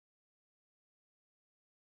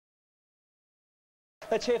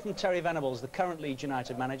Let's hear from Terry Venables, the current Leeds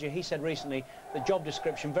United manager. He said recently the job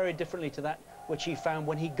description very differently to that which he found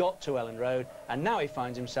when he got to Elland Road, and now he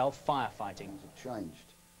finds himself firefighting. Things have changed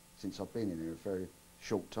since I've been in here a very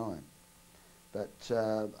short time. But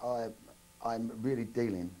I'm really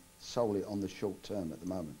dealing solely on the short term at the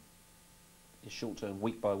moment. Is short term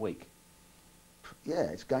week by week? Yeah,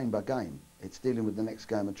 it's game by game. It's dealing with the next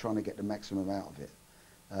game and trying to get the maximum out of it.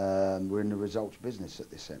 We're in the results business at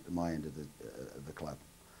this end, at my end of the club,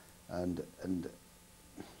 and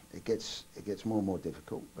it gets more and more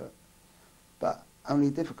difficult, but only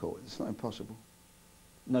difficult. It's not impossible.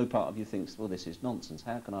 No part of you thinks, well, this is nonsense.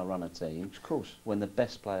 How can I run a team? Of course. When the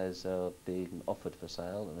best players are being offered for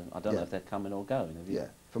sale, and I don't know if they're coming or going. Have you? Yeah.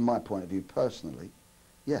 From my point of view, personally,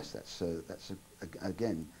 yes, that's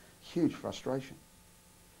again huge frustration.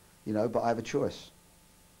 You know, but I have a choice.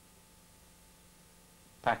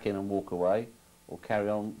 Pack in and walk away, or carry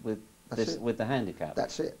on with with the handicap.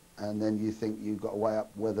 That's it. And then you think you've got to weigh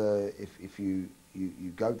up whether if you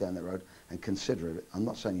go down that road and consider it. I'm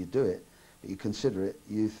not saying you do it, but you consider it.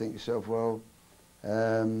 You think to yourself, well,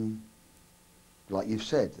 like you've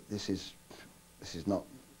said, this is not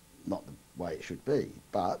the way it should be.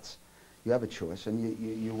 But you have a choice, and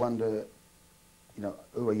you wonder, you know,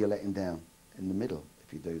 who are you letting down in the middle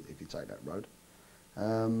if you take that road.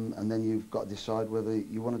 And then you've got to decide whether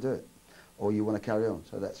you want to do it or you want to carry on.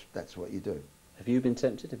 So that's what you do. Have you been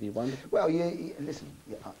tempted? Have you wondered? Well, listen,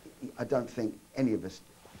 I don't think any of us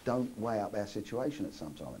don't weigh up our situation at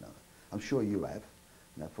some time or another. I'm sure you have.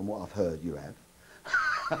 You know, from what I've heard, you have.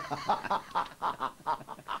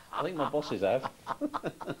 I think my bosses have.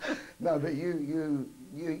 No, but you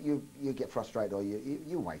get frustrated, or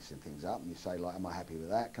you're wasting things up, and you say, like, am I happy with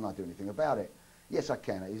that? Can I do anything about it? Yes, I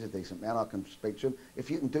can. He's a decent man. I can speak to him. If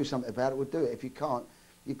you can do something about it, we'll do it. If you can't,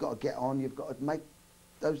 you've got to get on. You've got to make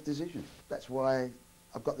those decisions. That's why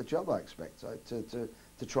I've got the job, I expect, to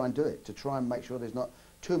try and do it, to try and make sure there's not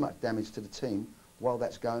too much damage to the team while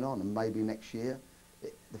that's going on. And maybe next year,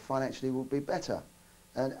 the financially will be better.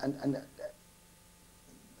 And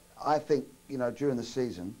I think, you know, during the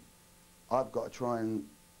season, I've got to try and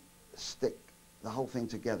stick the whole thing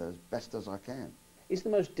together as best as I can. Is the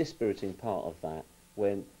most dispiriting part of that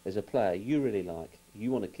when there's a player you really like, you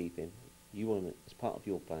want to keep him, you want him as part of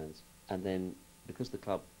your plans, and then because the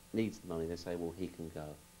club needs the money, they say, well, he can go.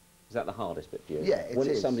 Is that the hardest bit for you? Yeah, it is. When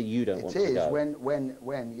it's somebody you don't want to go. It is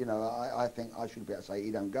when you know, I think I should be able to say he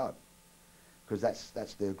don't go, because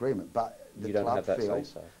that's the agreement. But the you don't club have that feel, say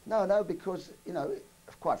so. No, because, you know,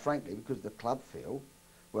 quite frankly, because the club feel,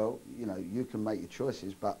 well, you know, you can make your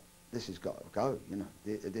choices, but this has got to go, you know.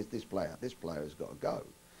 This player has got to go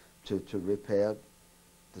to repair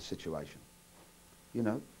the situation, you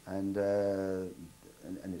know. And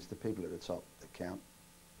it's the people at the top that count.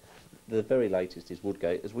 The very latest is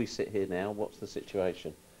Woodgate. As we sit here now, what's the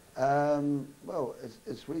situation? Well,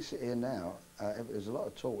 as we sit here now, there's a lot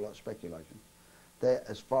of talk, a lot of speculation. There,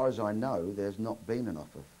 as far as I know, there's not been an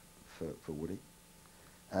offer for Woody.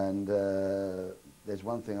 And there's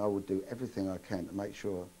one thing I would do everything I can to make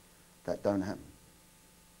sure that don't happen.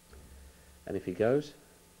 And if he goes?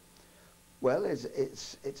 Well,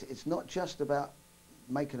 it's not just about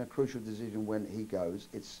making a crucial decision when he goes.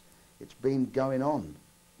 It's been going on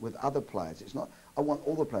with other players. It's not. I want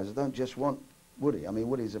all the players. I don't just want Woody. I mean,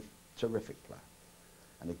 Woody's a terrific player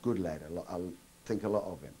and a good lad. I think a lot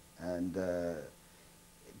of him. And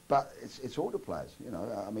but it's all the players. You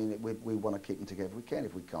know. I mean, we want to keep them together if we can.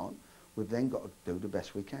 If we can't, we've then got to do the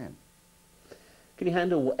best we can. Can you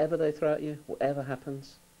handle whatever they throw at you, whatever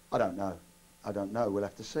happens? I don't know. I don't know. We'll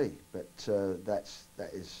have to see. But that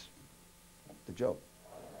is the job.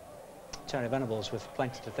 Terry Venables with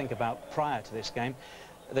plenty to think about prior to this game.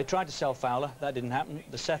 They tried to sell Fowler. That didn't happen.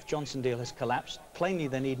 The Seth Johnson deal has collapsed. Plainly,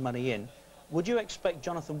 they need money in. Would you expect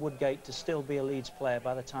Jonathan Woodgate to still be a Leeds player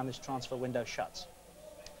by the time this transfer window shuts?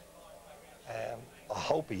 I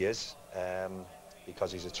hope he is,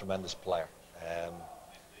 because he's a tremendous player.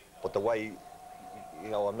 But the way, you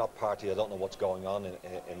know, I'm not party, I don't know what's going on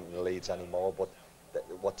in Leeds anymore, but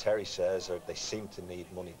what Terry says, they seem to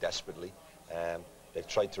need money desperately. They've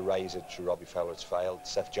tried to raise it through Robbie Fowler, it's failed.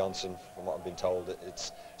 Seth Johnson, from what I've been told,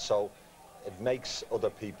 so it makes other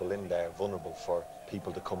people in there vulnerable for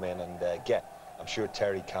people to come in and get. I'm sure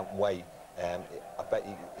Terry can't wait. I bet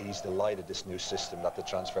he's delighted this new system that the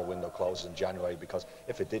transfer window closes in January, because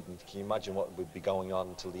if it didn't, can you imagine what would be going on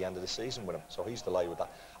until the end of the season with him? So he's delighted with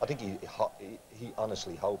that. I think he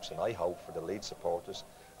honestly hopes, and I hope for the Leeds supporters,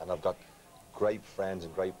 and I've got great friends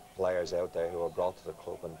and great players out there who are brought to the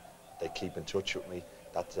club, and they keep in touch with me,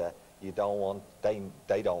 that you don't want, they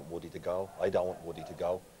don't want Woody to go, I don't want Woody to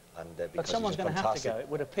go. But someone's going to have to go, it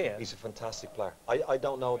would appear. He's a fantastic player. I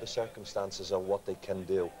don't know the circumstances of what they can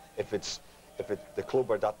do. If the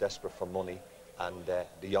club are that desperate for money, and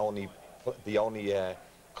the only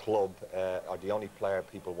club or the only player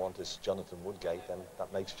people want is Jonathan Woodgate, then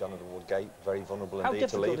that makes Jonathan Woodgate very vulnerable indeed to leave.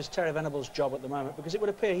 How difficult is Terry Venables' job at the moment? Because it would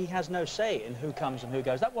appear he has no say in who comes and who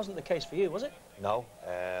goes. That wasn't the case for you, was it? No.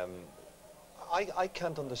 I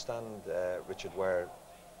can't understand, Richard, where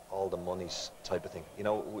all the money's type of thing. You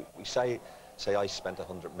know, we say I spent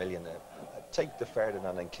 100 million. Take the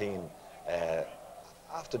Ferdinand and Keane.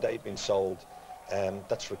 After they've been sold,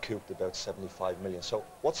 that's recouped about 75 million. So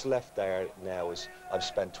what's left there now is I've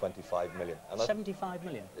spent 25 million. And 75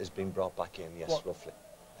 million? Is being brought back in, yes, what? roughly.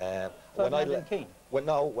 Ferdinand and Keane?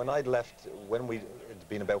 When I'd left, it'd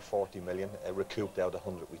been about 40 million, recouped out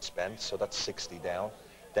 100 we'd spent, so that's 60 down.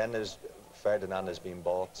 Then there's Ferdinand has been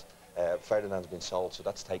bought. Ferdinand's been sold, so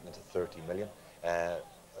that's taken it to 30 million.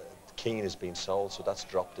 Keane has been sold, so that's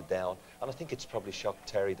dropped it down. And I think it's probably shocked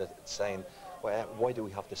Terry that it's saying, well, why do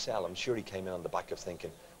we have to sell? I'm sure he came in on the back of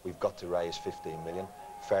thinking, we've got to raise 15 million.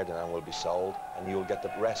 Ferdinand will be sold, and you'll get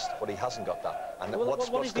the rest. But he hasn't got that. And well,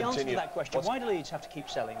 what is the answer to that question? Why do Leeds have to keep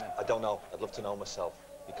selling then? I don't know. I'd love to know myself.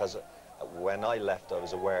 Because when I left, I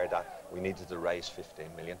was aware that we needed to raise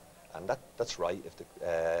 15 million. And that's right. If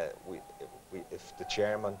the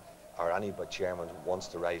chairman or any chairman wants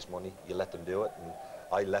to raise money, you let them do it. And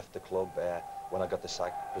I left the club when I got the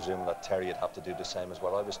sack, presuming that Terry would have to do the same as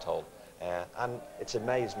what I was told. And it's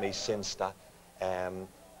amazed me since that there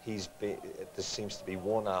seems to be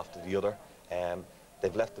one after the other.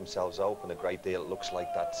 They've left themselves open a great deal. It looks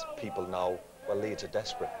like that people know, well, Leeds are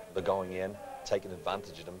desperate. They're going in, taking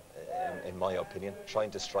advantage of them, in my opinion,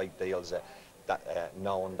 trying to strike deals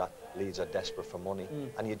knowing that Leeds are desperate for money.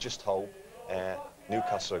 And you just hope.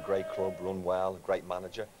 Newcastle are a great club, run well, great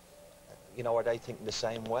manager. You know, are they thinking the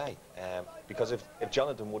same way? Because if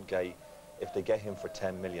Jonathan Woodgate, if they get him for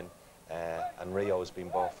 10 million, and Rio has been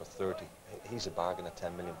bought for 30, he's a bargain at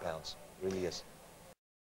 £10 million, really is.